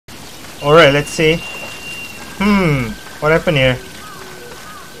Alright, let's see. What happened here?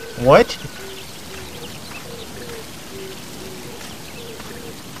 What?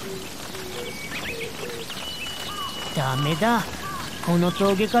 ダメだ。この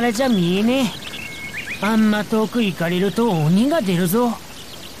峠からじゃ見えねえ。あんま遠く行かれると鬼が出るぞ。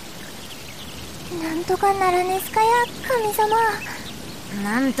なんとかならねすかや、神様。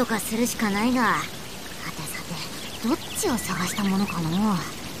なんとかするしかないが、さてさて、どっちを探したものかの。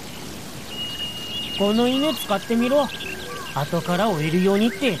この稲使ってみろ。後から追えるように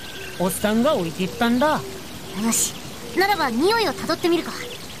っておっさんが置いていったんだ。よし、ならば匂いをたどってみるか。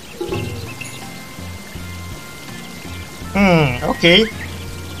Okay.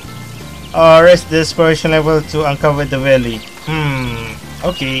 Rest this portion level to uncover the valley.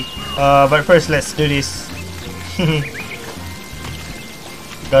 Okay. But first let's do this.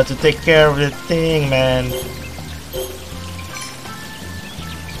 Got to take care of the thing, man.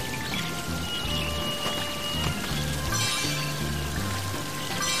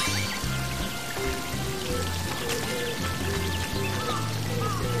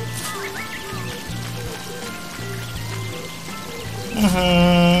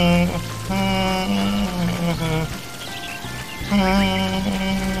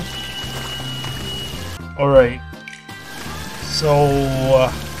 Alright, so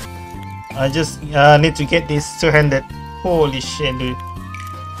I just need to get this two-handed. Holy shit, dude.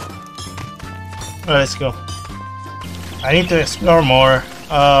 Alright, let's go. I need to explore more,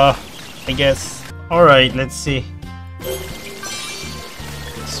 I guess. Alright, let's see.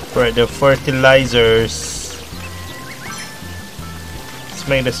 Spread the fertilizers. Let's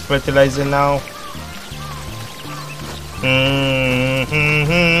make this fertilizer now.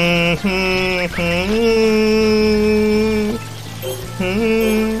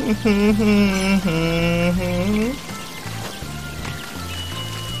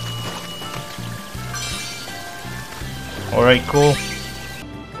 Alright, cool.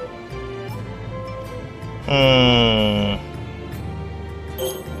 I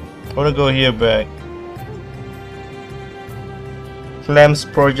wanna go here back. Flames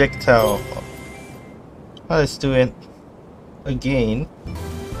projectile. Let's do it again.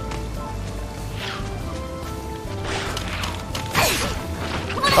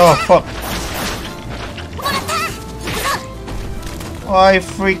 Oh fuck. Oh, I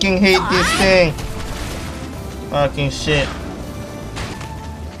freaking hate this thing. Fucking shit.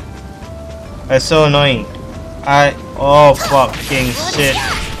 That's so annoying. Oh fucking shit.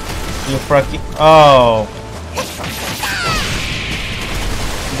 You fucking, oh.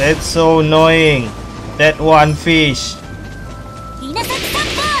 That's so annoying. That one fish.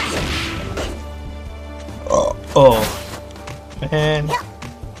 Oh man.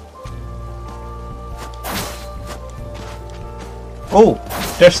 Oh,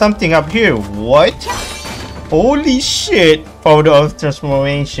 there's something up here. What? Holy shit. Powder of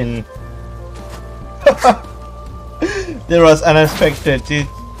transformation. That was unexpected, dude.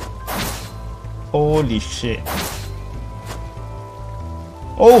 Holy shit.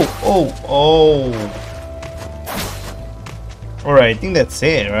 Oh. Alright, I think that's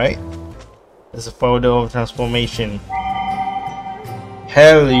it, right? There's a photo of transformation.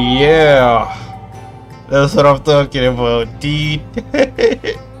 Hell yeah! That's what I'm talking about, dude.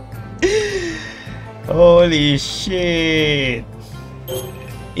 Holy shit!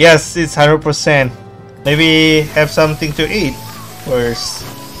 Yes, it's 100%. Maybe have something to eat first.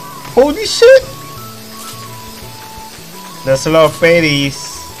 Holy shit! There's a lot of berries.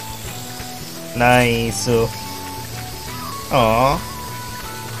 Nice. Aww.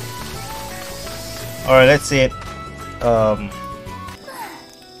 Alright, let's see it. Alright,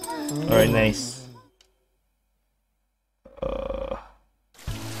 nice.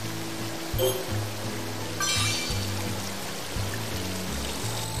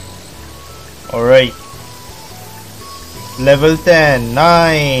 Alright. Level 10.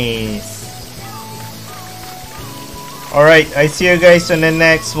 Nice. Alright, I see you guys on the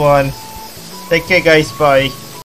next one. Take care guys, bye.